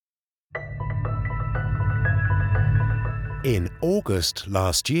In August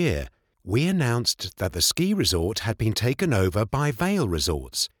last year, we announced that the ski resort had been taken over by Vail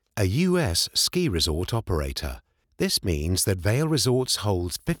Resorts, a US ski resort operator. This means that Vail Resorts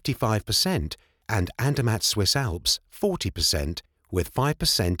holds 55% and Andermatt Swiss Alps 40%, with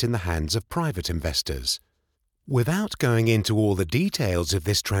 5% in the hands of private investors. Without going into all the details of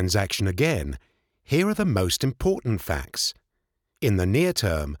this transaction again, here are the most important facts. In the near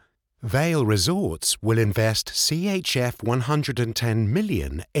term, Vail Resorts will invest CHF 110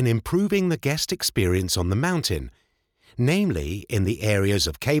 million in improving the guest experience on the mountain, namely in the areas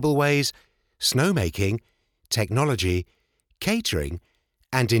of cableways, snowmaking, technology, catering,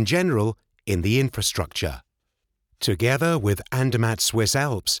 and in general in the infrastructure. Together with Andermatt Swiss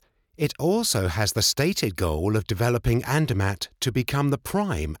Alps, it also has the stated goal of developing Andermatt to become the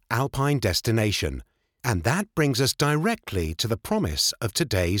prime alpine destination. And that brings us directly to the promise of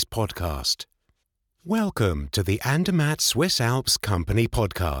today's podcast. Welcome to the Andermatt Swiss Alps Company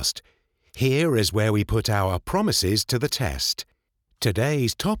podcast. Here is where we put our promises to the test.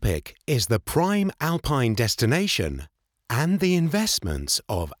 Today's topic is the prime alpine destination and the investments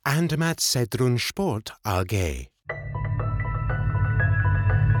of Andermatt Sedrun Sport AG.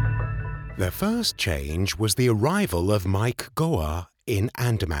 The first change was the arrival of Mike Goa in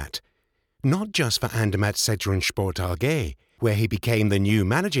Andermatt. Not just for Andermatt Sedrun Sport AG, where he became the new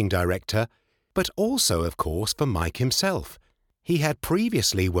managing director, but also, of course, for Mike himself. He had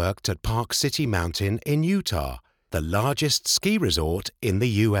previously worked at Park City Mountain in Utah, the largest ski resort in the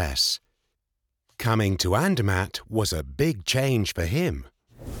US. Coming to Andermatt was a big change for him.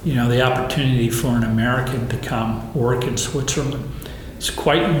 You know, the opportunity for an American to come work in Switzerland is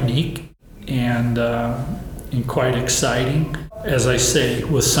quite unique and quite exciting. As I say,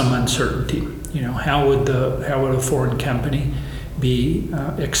 with some uncertainty. You know, how would a foreign company be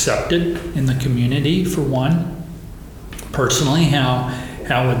accepted in the community, for one? Personally,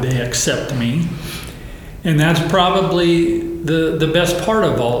 how would they accept me? And that's probably the best part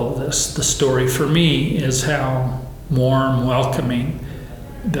of all of this. The story for me is how warm, welcoming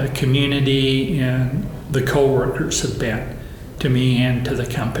the community and the co-workers have been to me and to the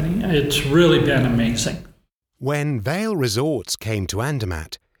company. It's really been amazing. When Vail Resorts came to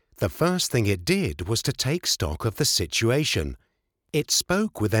Andermatt, the first thing it did was to take stock of the situation. It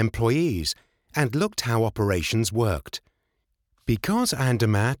spoke with employees and looked how operations worked. Because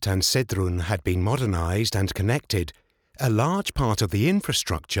Andermatt and Sedrun had been modernized and connected, a large part of the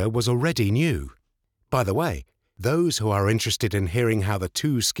infrastructure was already new. By the way, those who are interested in hearing how the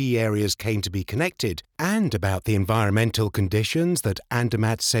two ski areas came to be connected and about the environmental conditions that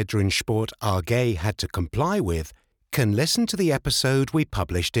Andermatt Sedrun Sport AG had to comply with can listen to the episode we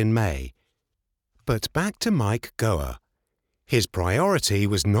published in May. But back to Mike Goa. His priority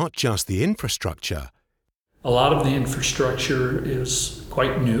was not just the infrastructure. A lot of the infrastructure is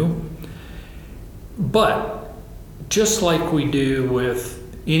quite new, but just like we do with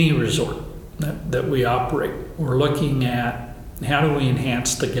any resort that we operate, we're looking at how do we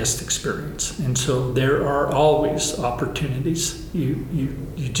enhance the guest experience. And so there are always opportunities.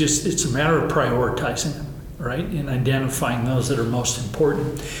 It's a matter of prioritizing them, right? And identifying those that are most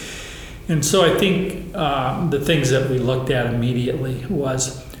important. And so I think the things that we looked at immediately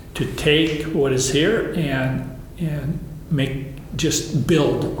was to take what is here and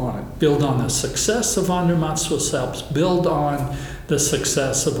build on it. Build on the success of Andermatt Swiss Alps, build on the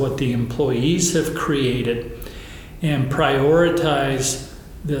success of what the employees have created, and prioritize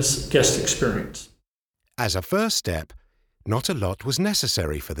this guest experience. As a first step, not a lot was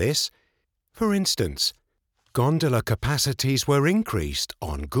necessary for this. For instance, gondola capacities were increased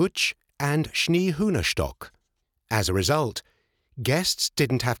on Gutsch and Schneehühnerstock. As a result, guests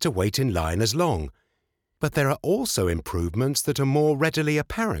didn't have to wait in line as long. But there are also improvements that are more readily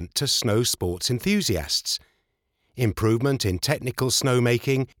apparent to snow sports enthusiasts. Improvement in technical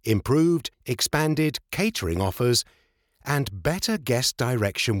snowmaking, improved, expanded catering offers, and better guest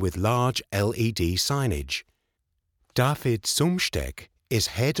direction with large LED signage. David Sumsteck is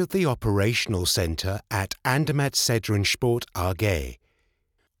head of the operational center at Andermatt Sedrun Sport AG.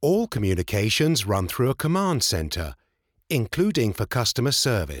 All communications run through a command center, including for customer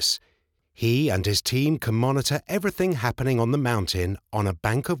service. He and his team can monitor everything happening on the mountain on a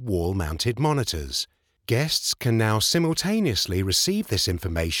bank of wall-mounted monitors. Guests can now simultaneously receive this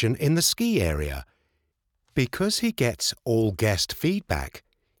information in the ski area. Because he gets all guest feedback,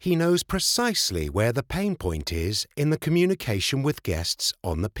 he knows precisely where the pain point is in the communication with guests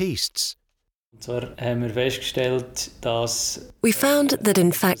on the pistes. We found that,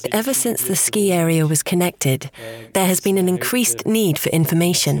 in fact, ever since the ski area was connected, there has been an increased need for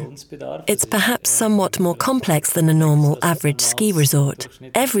information. It's perhaps somewhat more complex than a normal average ski resort.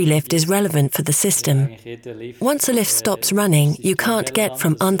 Every lift is relevant for the system. Once a lift stops running, you can't get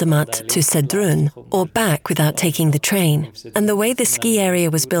from Andermatt to Sedrun or back without taking the train. And the way the ski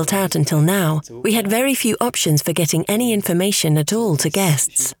area was built out until now, we had very few options for getting any information at all to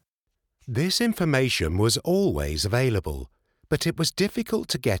guests. This information was always available, but it was difficult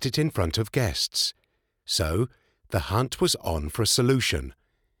to get it in front of guests. So, the hunt was on for a solution.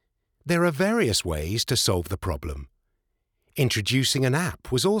 There are various ways to solve the problem. Introducing an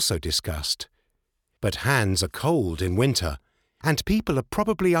app was also discussed. But hands are cold in winter, and people are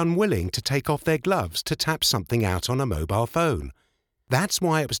probably unwilling to take off their gloves to tap something out on a mobile phone. That's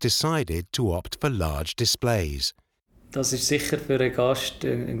why it was decided to opt for large displays. This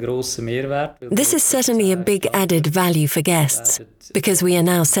is certainly a big added value for guests, because we are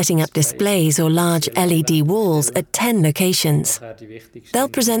now setting up displays or large LED walls at 10 locations. They'll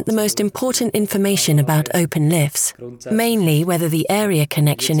present the most important information about open lifts, mainly whether the area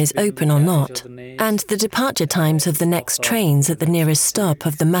connection is open or not, and the departure times of the next trains at the nearest stop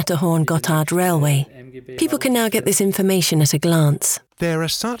of the Matterhorn-Gotthard Railway. People can now get this information at a glance. There are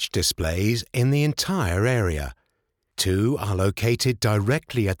such displays in the entire area. 2 are located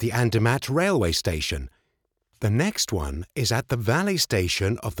directly at the Andermatt railway station. The next one is at the valley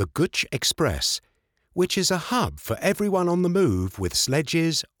station of the Gutsch Express, which is a hub for everyone on the move with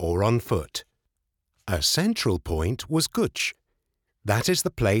sledges or on foot. A central point was Gutsch. That is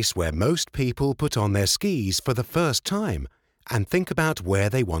the place where most people put on their skis for the first time and think about where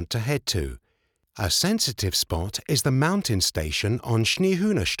they want to head to. A sensitive spot is the mountain station on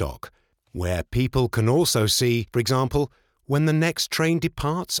Schneehühnerstock, where people can also see, for example, when the next train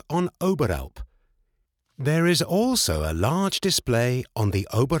departs on Oberalp. There is also a large display on the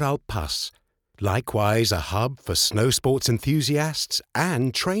Oberalp Pass, likewise a hub for snow sports enthusiasts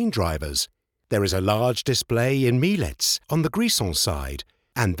and train drivers. There is a large display in Mielec on the Grisons side,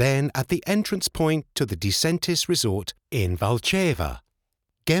 and then at the entrance point to the Disentis resort in Valcheva.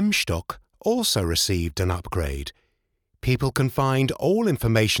 Gemstock also received an upgrade. People can find all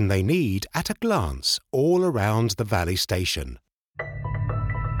information they need at a glance all around the valley station.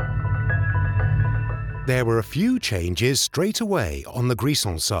 There were a few changes straight away on the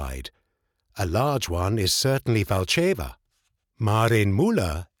Grisons side. A large one is certainly Valcheva. Marin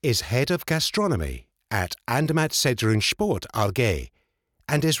Müller is head of gastronomy at Andermatt Sedrun Sport AG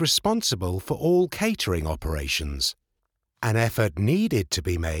and is responsible for all catering operations. An effort needed to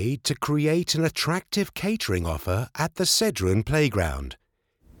be made to create an attractive catering offer at the Sedrun playground.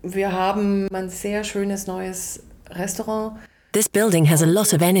 Wir haben ein sehr schönes neues Restaurant. This building has a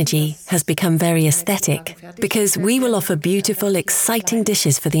lot of energy, has become very aesthetic, because we will offer beautiful, exciting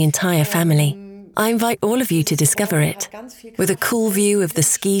dishes for the entire family. I invite all of you to discover it. With a cool view of the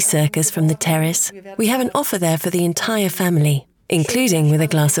ski circus from the terrace, we have an offer there for the entire family, including with a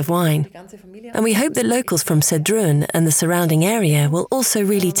glass of wine. And we hope that locals from Sedrun and the surrounding area will also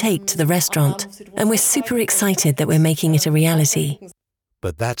really take to the restaurant. And we're super excited that we're making it a reality.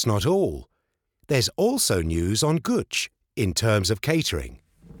 But that's not all. There's also news on Gutsch in terms of catering.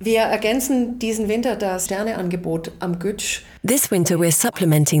 Wir ergänzen diesen Winter das Sterneangebot am Gutsch. This winter we're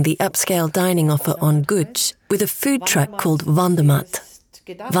supplementing the upscale dining offer on Gutsch with a food truck called Vandermatt.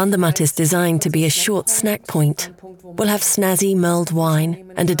 Vandermatt is designed to be a short snack point. We'll have snazzy mulled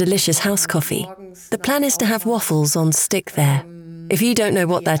wine and a delicious house coffee. The plan is to have waffles on stick there. If you don't know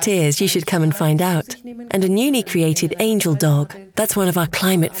what that is, you should come and find out. And a newly created angel dog. That's one of our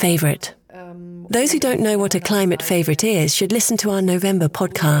climate favourite. Those who don't know what a climate favourite is should listen to our November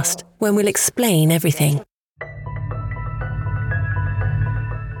podcast, when we'll explain everything.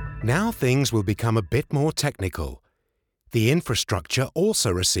 Now things will become a bit more technical. The infrastructure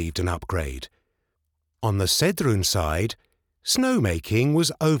also received an upgrade. On the Sedrun side, snowmaking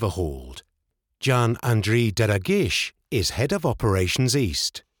was overhauled. Jan-André Deragish is head of Operations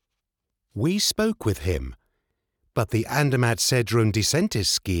East. We spoke with him, but the Andermatt Sedrun Disentis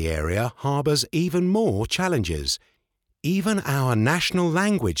ski area harbours even more challenges. Even our national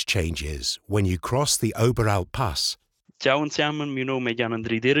language changes when you cross the Oberalp Pass. Ciao insieme, mio nome è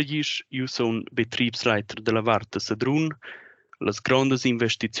Jan-André Deragish, io sono Betriebsleiter della Varta Sedrun. Le grandi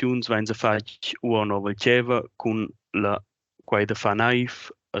investizioni vengono fatte a Valcheva con la quaida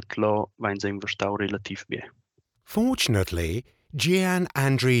Fanaif et la vengono investito relativ bene. Fortunately,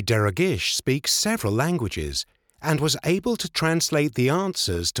 Jan-André Deragish speaks several languages and was able to translate the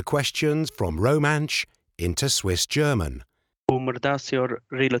answers to questions from Romansh into Swiss German.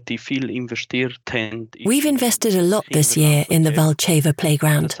 We've invested a lot this year in the Valcheva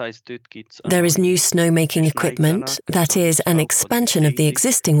playground. There is new snowmaking equipment, that is, an expansion of the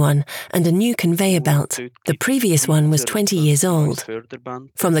existing one, and a new conveyor belt. The previous one was 20 years old.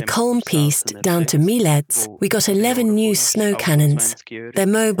 From the Kolm Piste down to Milets, we got 11 new snow cannons. They're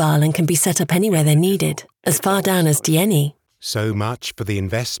mobile and can be set up anywhere they're needed, as far down as Dieni. So much for the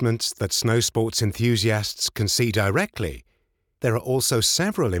investments that snow sports enthusiasts can see directly. There are also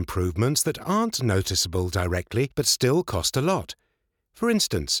several improvements that aren't noticeable directly but still cost a lot. For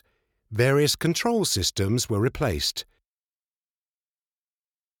instance, various control systems were replaced.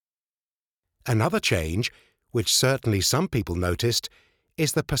 Another change, which certainly some people noticed,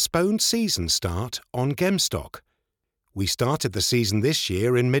 is the postponed season start on Gemstock. We started the season this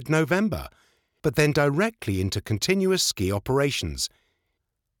year in mid-November, but then directly into continuous ski operations.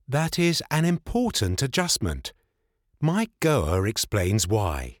 That is an important adjustment. Mike Goer explains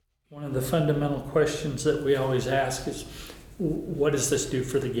why. One of the fundamental questions that we always ask is, what does this do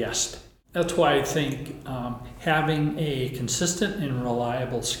for the guest? That's why I think having a consistent and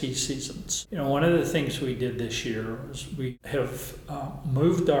reliable ski seasons. One of the things we did this year was we have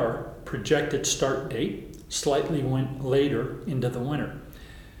moved our projected start date, slightly went later into the winter.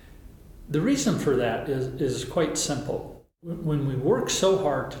 The reason for that is quite simple. When we work so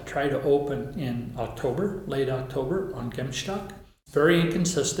hard to try to open in October, late October on Gemstock, very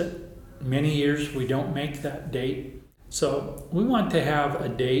inconsistent. Many years we don't make that date. So we want to have a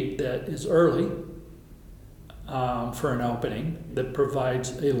date that is early for an opening that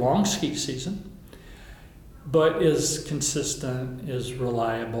provides a long ski season, but is consistent, is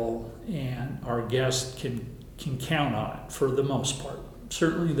reliable, and our guests can count on it for the most part.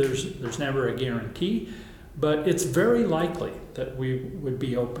 Certainly there's never a guarantee, but it's very likely that we would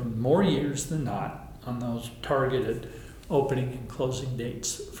be open more years than not on those targeted opening and closing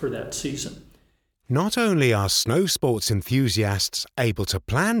dates for that season. Not only are snow sports enthusiasts able to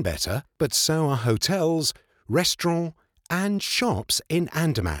plan better, but so are hotels, restaurants, and shops in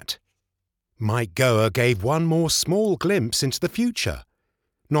Andermatt. Mike Goer gave one more small glimpse into the future.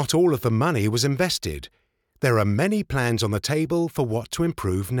 Not all of the money was invested. There are many plans on the table for what to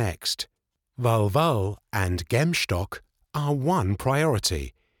improve next. Valval and Gemstock are one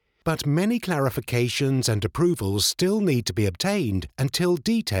priority, but many clarifications and approvals still need to be obtained until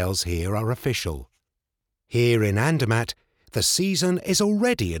details here are official. Here in Andermatt, the season is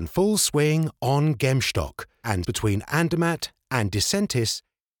already in full swing on Gemstock, and between Andermatt and Disentis,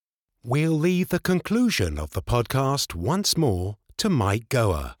 we'll leave the conclusion of the podcast once more to Mike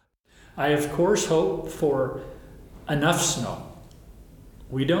Goer. I, of course, hope for enough snow.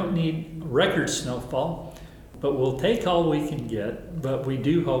 We don't need record snowfall, but we'll take all we can get. But we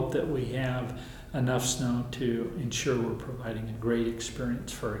do hope that we have enough snow to ensure we're providing a great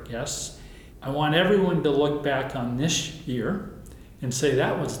experience for our guests. I want everyone to look back on this year and say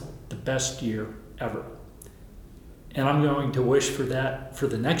that was the best year ever. And I'm going to wish for that for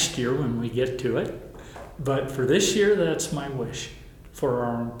the next year when we get to it. But for this year, that's my wish for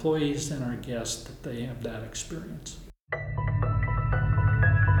our employees and our guests, that they have that experience.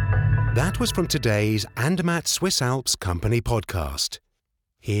 That was from today's Andermatt Swiss Alps Company podcast.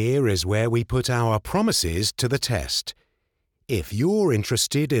 Here is where we put our promises to the test. If you're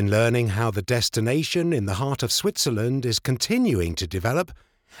interested in learning how the destination in the heart of Switzerland is continuing to develop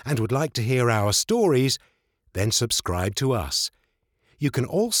and would like to hear our stories, then subscribe to us. You can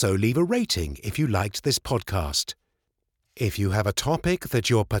also leave a rating if you liked this podcast. If you have a topic that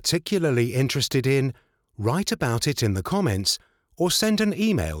you're particularly interested in, write about it in the comments or send an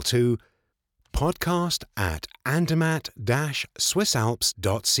email to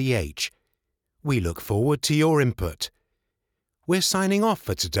podcast@andermatt-swissalps.ch. We look forward to your input. We're signing off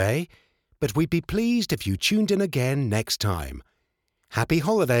for today, but we'd be pleased if you tuned in again next time. Happy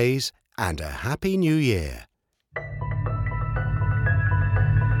holidays and a happy new year.